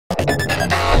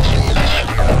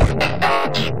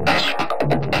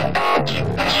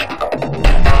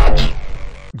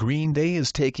Green Day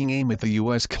is taking aim at the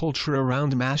U.S. culture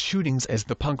around mass shootings as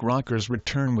the punk rockers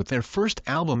return with their first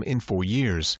album in 4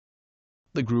 years.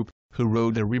 The group, who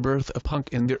rode the rebirth of punk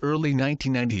in the early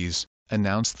 1990s,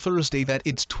 announced Thursday that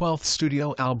its 12th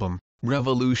studio album,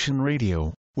 Revolution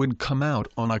Radio, would come out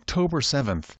on October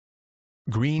 7.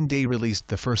 Green Day released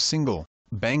the first single,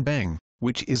 Bang Bang,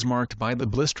 which is marked by the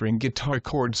blistering guitar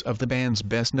chords of the band's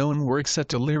best-known work set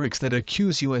to lyrics that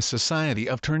accuse U.S. society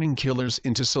of turning killers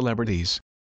into celebrities.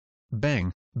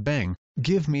 Bang, bang,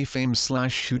 give me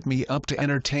fame/shoot me up to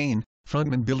entertain,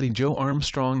 frontman Billy Joe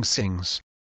Armstrong sings.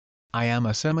 I am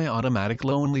a semi-automatic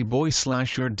lonely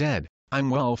boy/you're dead, I'm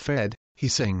well fed, he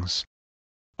sings.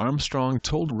 Armstrong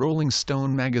told Rolling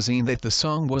Stone magazine that the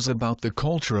song was about the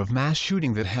culture of mass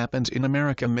shooting that happens in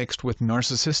America mixed with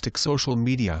narcissistic social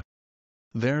media.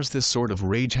 There's this sort of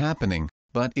rage happening,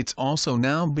 but it's also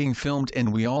now being filmed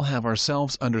and we all have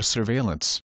ourselves under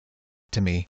surveillance. To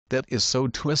me, that is so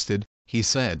twisted, he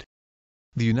said.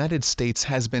 The United States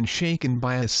has been shaken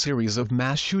by a series of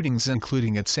mass shootings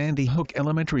including at Sandy Hook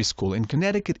Elementary School in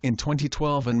Connecticut in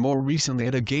 2012 and more recently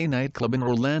at a gay nightclub in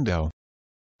Orlando.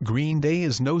 Green Day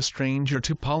is no stranger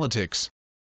to politics.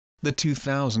 The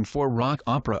 2004 rock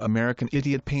opera American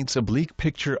Idiot paints a bleak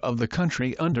picture of the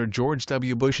country under George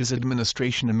W. Bush's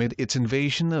administration amid its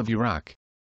invasion of Iraq.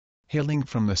 Hailing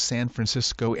from the San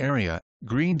Francisco area,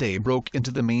 Green Day broke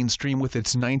into the mainstream with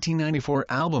its 1994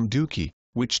 album Dookie,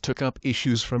 which took up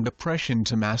issues from depression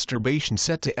to masturbation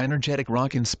set to energetic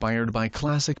rock inspired by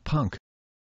classic punk.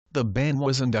 The band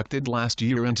was inducted last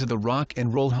year into the Rock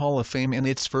and Roll Hall of Fame in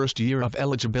its first year of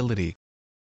eligibility.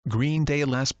 Green Day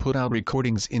last put out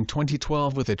recordings in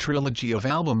 2012 with a trilogy of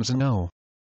albums No.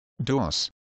 2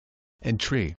 and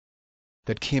 3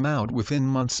 that came out within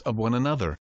months of one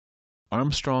another.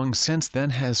 Armstrong since then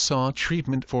has sought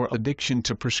treatment for addiction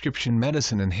to prescription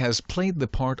medicine and has played the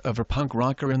part of a punk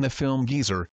rocker in the film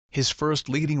Geezer, his first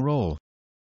leading role.